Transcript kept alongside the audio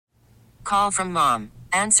call from mom.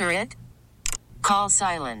 Answer it. Call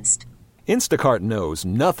silenced. Instacart knows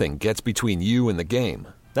nothing gets between you and the game.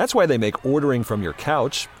 That's why they make ordering from your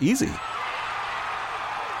couch easy.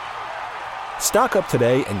 Stock up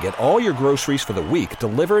today and get all your groceries for the week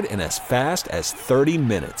delivered in as fast as 30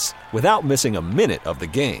 minutes without missing a minute of the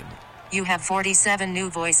game. You have 47 new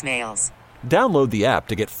voicemails. Download the app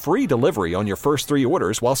to get free delivery on your first 3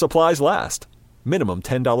 orders while supplies last. Minimum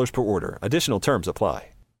 $10 per order. Additional terms apply.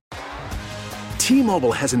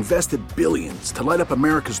 T-Mobile has invested billions to light up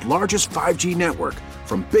America's largest 5G network,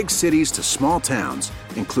 from big cities to small towns,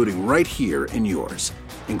 including right here in yours.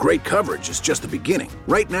 And great coverage is just the beginning.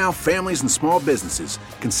 Right now, families and small businesses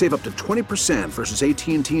can save up to 20% versus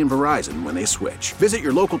AT&T and Verizon when they switch. Visit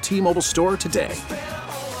your local T-Mobile store today.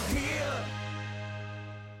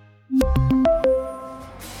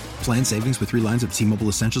 Plan savings with 3 lines of T-Mobile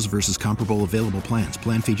Essentials versus comparable available plans.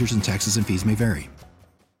 Plan features and taxes and fees may vary.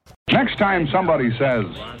 Next time somebody says,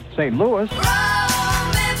 St. Louis,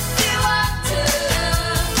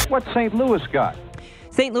 what's St. Louis got?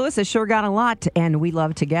 St. Louis has sure got a lot, and we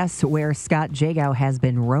love to guess where Scott Jagow has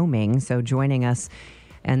been roaming. So joining us,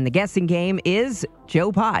 and the guessing game is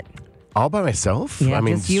Joe Pott. All by myself? Yeah, I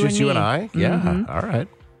mean, just you and I? Mm-hmm. Yeah, all right.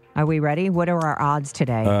 Are we ready? What are our odds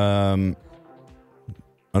today?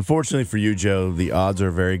 Unfortunately for you, Joe, the odds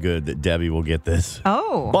are very good that Debbie will get this.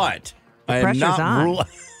 Oh. But I'm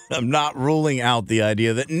not ruling out the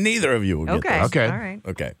idea that neither of you will get this. Okay. All right.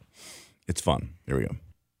 Okay. It's fun. Here we go.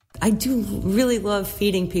 I do really love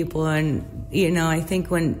feeding people, and I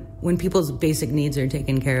think when people's basic needs are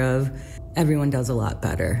taken care of, everyone does a lot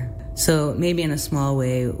better. So maybe in a small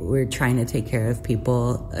way, we're trying to take care of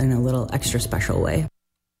people in a little extra special way.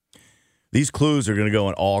 These clues are going to go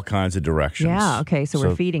in all kinds of directions. Yeah, okay, so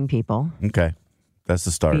we're feeding people. Okay. That's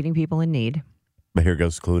the start. Feeding people in need. But here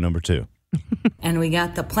goes clue number 2. And we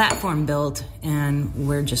got the platform built, and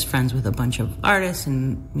we're just friends with a bunch of artists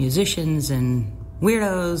and musicians and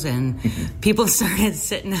weirdos, and people started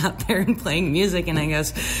sitting out there and playing music, and I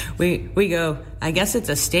guess we go, I guess it's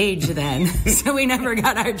a stage then. So we never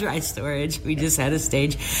got our dry storage. We just had a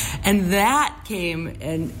stage. And that came,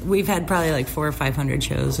 and we've had probably like 400 or 500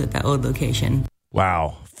 shows at that old location.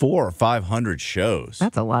 Wow. 400 or 500 shows.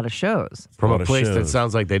 That's a lot of shows. From a place that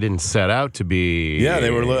sounds like they didn't set out to be. Yeah,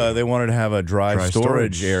 they wanted to have a dry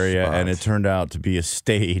storage area, spot. and it turned out to be a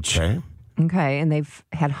stage. Okay, and they've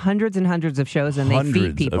had hundreds and hundreds of shows, and they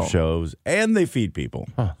feed people. Hundreds of shows, and they feed people.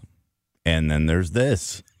 Huh. And then there's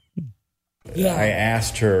this. Yeah. I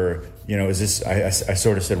asked her, is this, I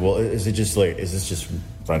sort of said, well, is this just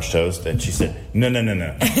French toast? And she said, no.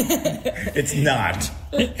 It's not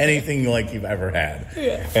anything like you've ever had.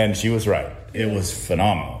 Yeah. And she was right. It was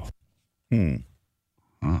phenomenal. French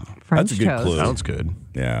That's a good toast. clue. Sounds good.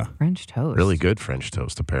 Yeah. French toast. Really good French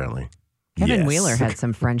toast, apparently. Kevin Wheeler had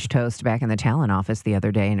some French toast back in the talent office the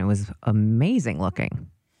other day, and it was amazing looking.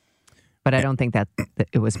 But I don't think that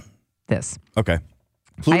it was this. Okay.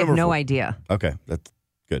 I have no idea. Okay, that's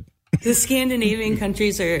good. The Scandinavian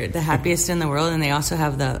countries are the happiest in the world, and they also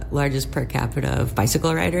have the largest per capita of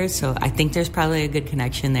bicycle riders, so I think there's probably a good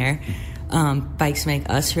connection there. Bikes make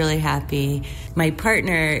us really happy. My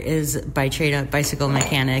partner is by trade a bicycle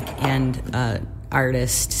mechanic and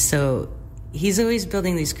artist, so he's always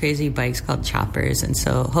building these crazy bikes called choppers, and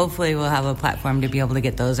so hopefully we'll have a platform to be able to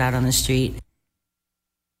get those out on the street.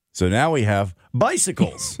 So now we have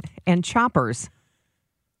bicycles. And choppers.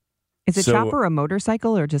 Is a chopper a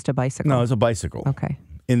motorcycle or just a bicycle? No, it's a bicycle. Okay.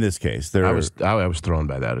 In this case, I was thrown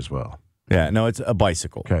by that as well. Yeah, no, it's a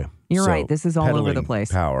bicycle. Okay. You're right. This is all over the pedaling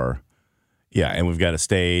place. Power. Yeah, and we've got a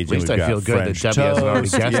stage. At least and we've I feel got good French that Debbie hasn't already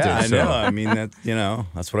toast. guessed Yeah, it. So. I know. I mean,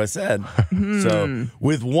 that's what I said. So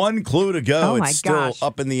with one clue to go, it's still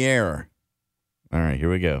up in the air. All right, here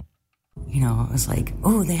we go. It was like,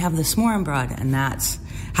 they have the s'more and that's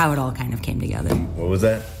how it all kind of came together. What was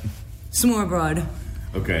that? S'more.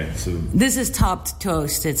 Okay, so this is topped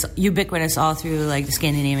toast. It's ubiquitous all through like the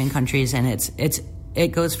Scandinavian countries, and it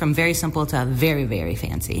goes from very simple to very, very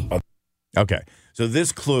fancy. Okay, so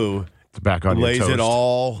this clue back on lays your toast. It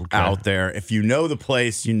all out there. If you know the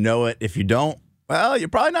place, you know it. If you don't, well, you're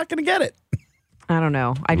probably not going to get it. I don't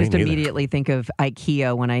know. I just immediately think of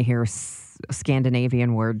IKEA when I hear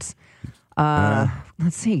Scandinavian words.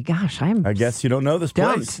 Let's see. Gosh, I guess you don't know this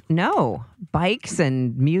place. No. Bikes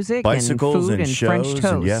and music Bicycles and food and shows French toast.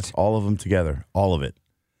 And yes, all of them together. All of it.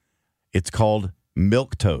 It's called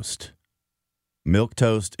Milk Toast. Milk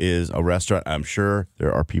Toast is a restaurant. I'm sure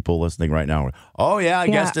there are people listening right now. Oh, yeah, I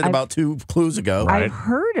guessed it about 2 clues ago. I've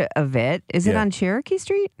heard of it. Is it on Cherokee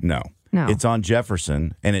Street? No. It's on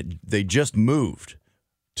Jefferson, and they just moved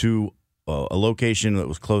to a location that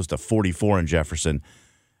was close to 44 in Jefferson.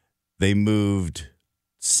 They moved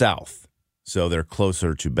south, so they're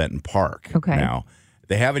closer to Benton Park now.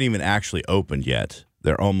 They haven't even actually opened yet.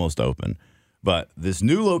 They're almost open. But this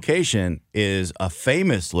new location is a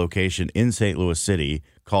famous location in St. Louis City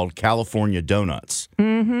called California Donuts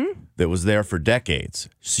that was there for decades.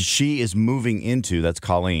 She is moving into, that's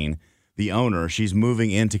Colleen, the owner. She's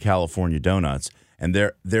moving into California Donuts, and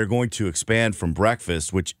they're going to expand from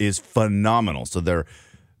breakfast, which is phenomenal. So their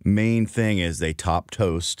main thing is they top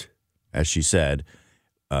toast, as she said,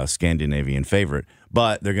 Scandinavian favorite.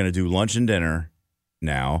 But they're going to do lunch and dinner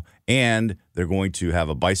now, and they're going to have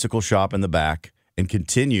a bicycle shop in the back and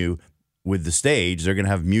continue with the stage. They're going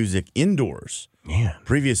to have music indoors. Yeah.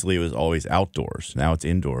 Previously, it was always outdoors. Now it's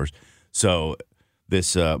indoors. So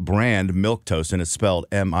this brand, Milk Toast, and it's spelled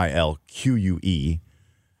Milque,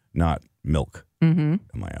 not milk.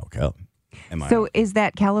 M-I-L-K. So is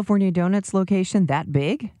that California Donuts location that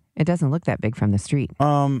big? It doesn't look that big from the street.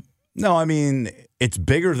 No, I mean, it's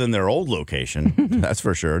bigger than their old location. That's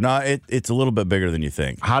for sure. No, it's a little bit bigger than you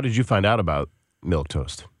think. How did you find out about Milk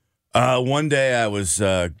Toast? One day I was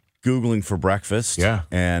Googling for breakfast,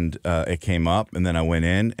 and it came up, and then I went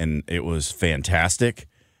in, and it was fantastic.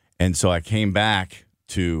 And so I came back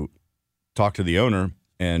to talk to the owner,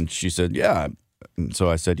 and she said, yeah. And so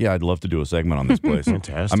I said, yeah, I'd love to do a segment on this place.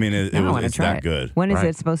 Fantastic. I mean, it's that good. When is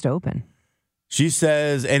it supposed to open? She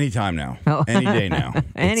says anytime now. Oh. Any day now.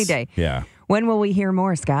 Any day. Yeah. When will we hear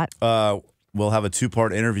more, Scott? We'll have a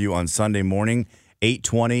 2-part interview on Sunday morning,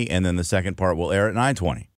 8:20, and then the second part will air at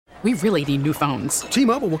 9:20. We really need new phones.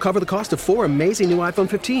 T-Mobile will cover the cost of 4 amazing new iPhone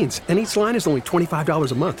 15s, and each line is only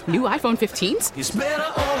 $25 a month. New iPhone 15s? It's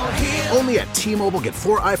better over here. Only at T-Mobile, get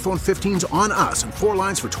 4 iPhone 15s on us and 4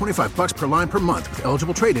 lines for $25 per line per month with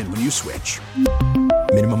eligible trade-in when you switch.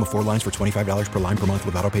 Minimum of 4 lines for $25 per line per month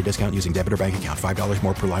with autopay discount using debit or bank account. $5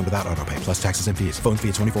 more per line without autopay, plus taxes and fees. Phone fee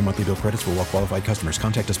at 24 monthly bill credits for well-qualified customers.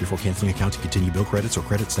 Contact us before canceling account to continue bill credits or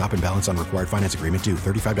credit stop and balance on required finance agreement due.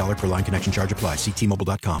 $35 per line connection charge applies. See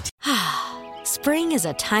T-Mobile.com. Spring is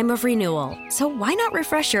a time of renewal, so why not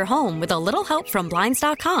refresh your home with a little help from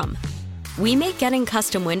Blinds.com? We make getting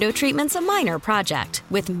custom window treatments a minor project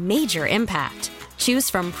with major impact.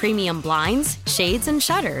 Choose from premium blinds, shades, and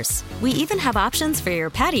shutters. We even have options for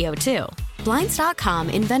your patio, too. Blinds.com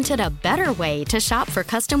invented a better way to shop for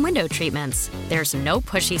custom window treatments. There's no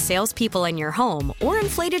pushy salespeople in your home or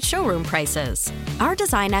inflated showroom prices. Our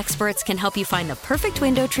design experts can help you find the perfect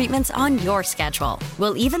window treatments on your schedule.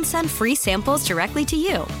 We'll even send free samples directly to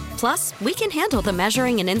you. Plus, we can handle the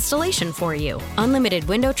measuring and installation for you. Unlimited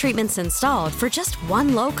window treatments installed for just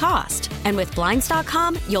one low cost. And with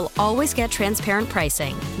Blinds.com, you'll always get transparent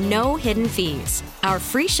pricing. No hidden fees. Our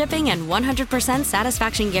free shipping and 100%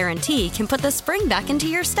 satisfaction guarantee can put the spring back into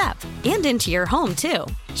your step and into your home, too.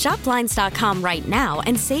 Shop Blinds.com right now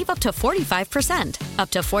and save up to 45%.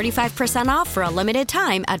 Up to 45% off for a limited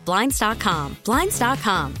time at Blinds.com.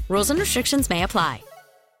 Blinds.com. Rules and restrictions may apply.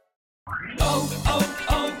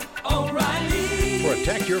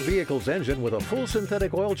 Protect your vehicle's engine with a full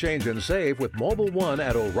synthetic oil change and save with Mobile One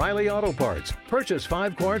at O'Reilly Auto Parts. Purchase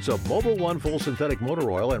 5 quarts of Mobile One full synthetic motor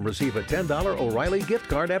oil and receive a $10 O'Reilly gift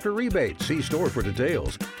card after rebate. See store for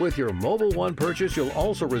details. With your Mobile One purchase, you'll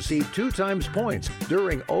also receive 2 times points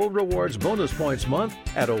during O Rewards Bonus Points Month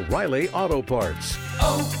at O'Reilly Auto Parts.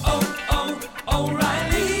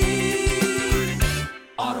 O'Reilly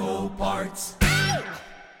Auto Parts.